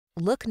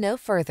Look no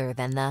further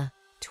than the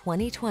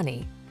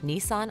 2020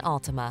 Nissan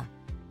Altima.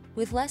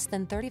 With less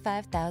than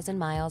 35,000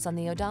 miles on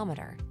the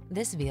odometer,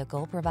 this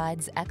vehicle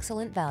provides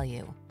excellent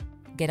value.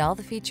 Get all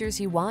the features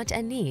you want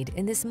and need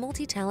in this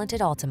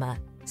multi-talented Altima.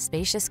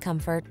 Spacious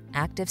comfort,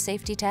 active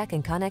safety tech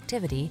and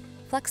connectivity,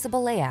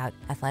 flexible layout,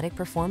 athletic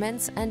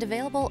performance, and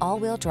available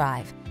all-wheel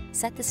drive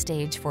set the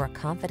stage for a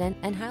confident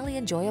and highly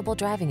enjoyable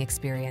driving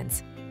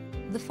experience.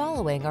 The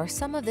following are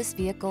some of this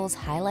vehicle's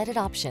highlighted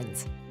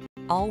options: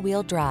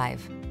 all-wheel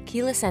drive,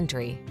 keyless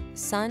entry,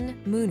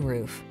 sun,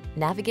 moonroof,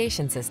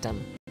 navigation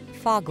system,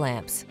 fog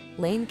lamps,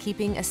 lane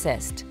keeping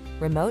assist,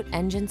 remote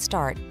engine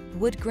start,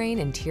 wood grain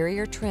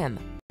interior trim,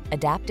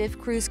 adaptive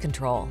cruise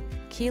control,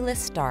 keyless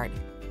start.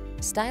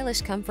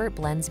 Stylish comfort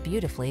blends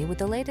beautifully with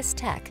the latest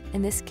tech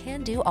in this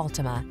can-do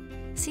Altima.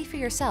 See for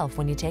yourself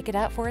when you take it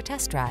out for a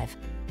test drive.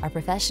 Our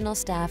professional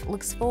staff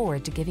looks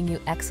forward to giving you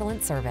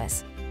excellent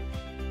service.